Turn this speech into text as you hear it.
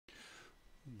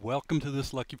Welcome to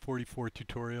this Lucky 44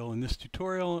 tutorial. In this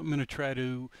tutorial, I'm going to try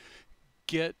to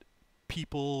get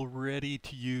people ready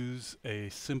to use a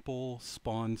simple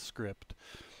spawn script.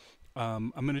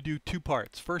 I'm going to do two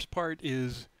parts. First part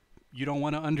is you don't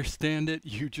want to understand it,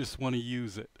 you just want to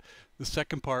use it. The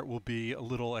second part will be a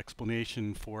little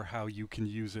explanation for how you can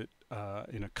use it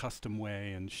in a custom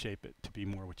way and shape it to be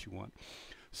more what you want.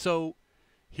 So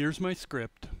here's my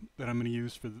script that I'm going to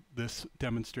use for this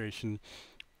demonstration,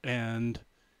 and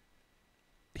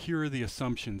here are the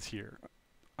assumptions here.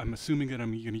 I'm assuming that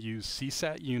I'm going to use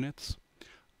CSAT units.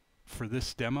 For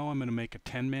this demo, I'm going to make a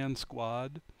 10-man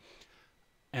squad,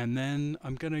 and then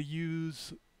I'm going to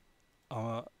use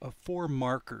 4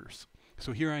 markers.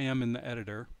 So here I am in the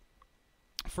editor.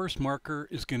 First marker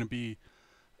is going to be,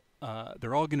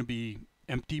 they're all going to be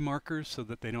empty markers so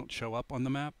that they don't show up on the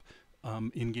map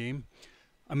in-game.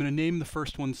 I'm going to name the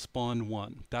first one spawn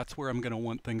 1. That's where I'm going to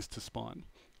want things to spawn.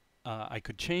 I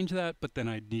could change that, but then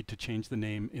I'd need to change the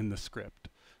name in the script.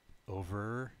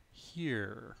 Over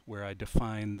here, where I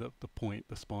define the point,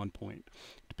 the spawn point,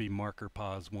 to be marker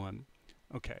pos 1.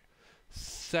 Okay.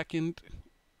 Second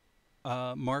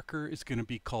marker is going to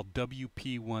be called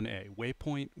WP1A,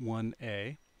 waypoint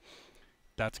 1A.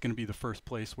 That's going to be the first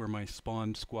place where my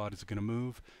spawn squad is going to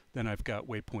move. Then I've got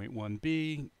waypoint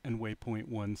 1B and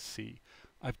waypoint 1C.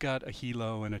 I've got a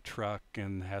helo and a truck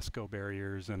and HESCO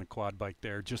barriers and a quad bike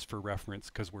there just for reference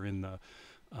because we're in the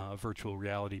virtual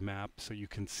reality map so you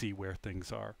can see where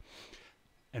things are.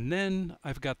 And then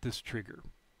I've got this trigger.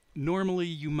 Normally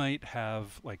you might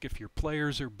have, like if your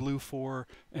players are blue 4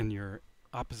 and your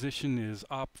opposition is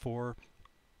op 4,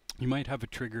 you might have a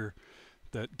trigger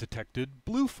that detected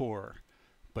blue 4.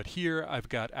 But here I've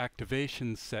got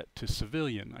activation set to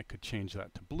civilian. I could change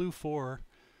that to blue 4.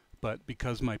 But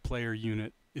because my player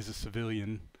unit is a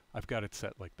civilian, I've got it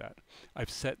set like that. I've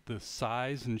set the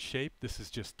size and shape. This is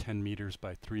just 10 meters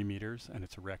by 3 meters, and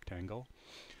it's a rectangle.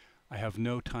 I have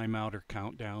no timeout or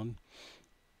countdown.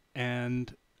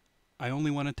 And I only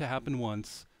want it to happen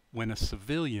once when a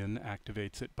civilian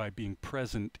activates it by being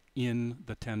present in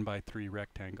the 10 by 3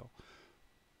 rectangle.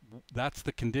 That's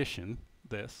the condition,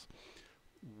 this.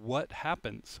 What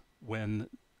happens when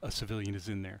a civilian is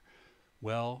in there?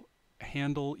 Well,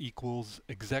 handle equals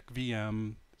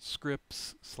execVM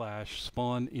scripts /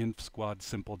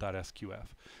 spawnInfSqdSimple.sqf.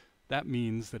 That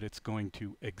means that it's going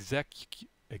to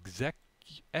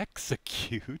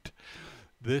execute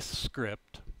this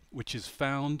script, which is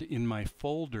found in my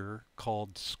folder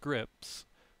called scripts,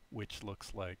 which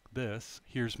looks like this.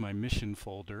 Here's my mission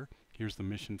folder. Here's the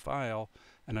mission file,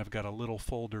 and I've got a little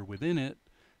folder within it,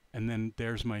 and then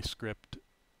there's my script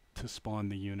to spawn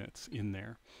the units in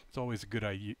there. It's always a good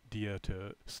idea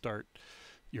to start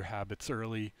your habits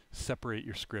early, separate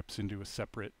your scripts into a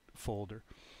separate folder.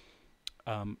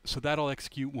 So that'll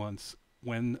execute once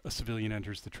when a civilian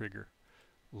enters the trigger.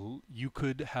 You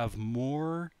could have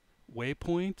more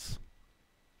waypoints.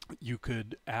 You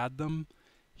could add them.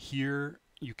 Here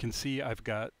you can see I've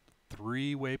got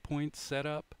 3 waypoints set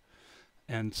up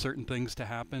and certain things to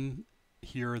happen.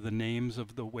 Here are the names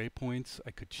of the waypoints.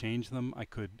 I could change them. I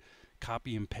could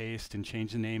copy and paste and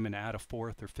change the name and add a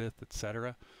 4th or 5th,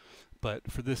 etc.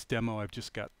 But for this demo, I've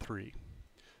just got 3.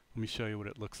 Let me show you what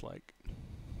it looks like.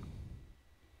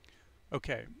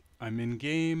 Okay, I'm in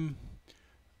game.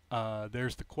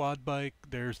 There's the quad bike.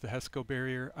 There's the HESCO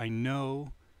barrier. I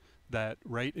know that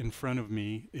right in front of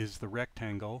me is the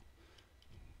rectangle.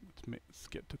 Let's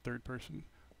get to third person.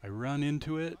 I run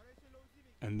into it,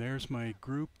 and there's my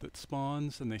group that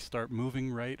spawns, and they start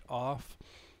moving right off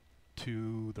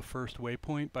to the first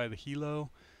waypoint by the helo.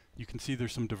 You can see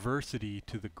there's some diversity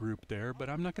to the group there, but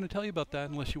I'm not going to tell you about that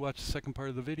unless you watch the second part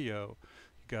of the video.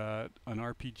 You got an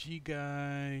RPG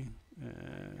guy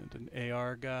and an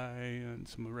AR guy and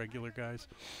some regular guys.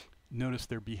 Notice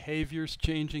their behavior's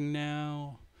changing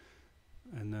now,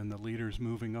 and then the leader's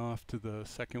moving off to the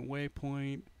second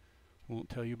waypoint. Won't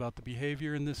tell you about the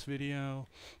behavior in this video,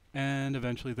 and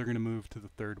eventually they're going to move to the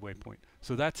third waypoint.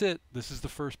 So that's it. This is the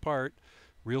first part.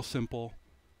 Real simple.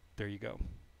 There you go.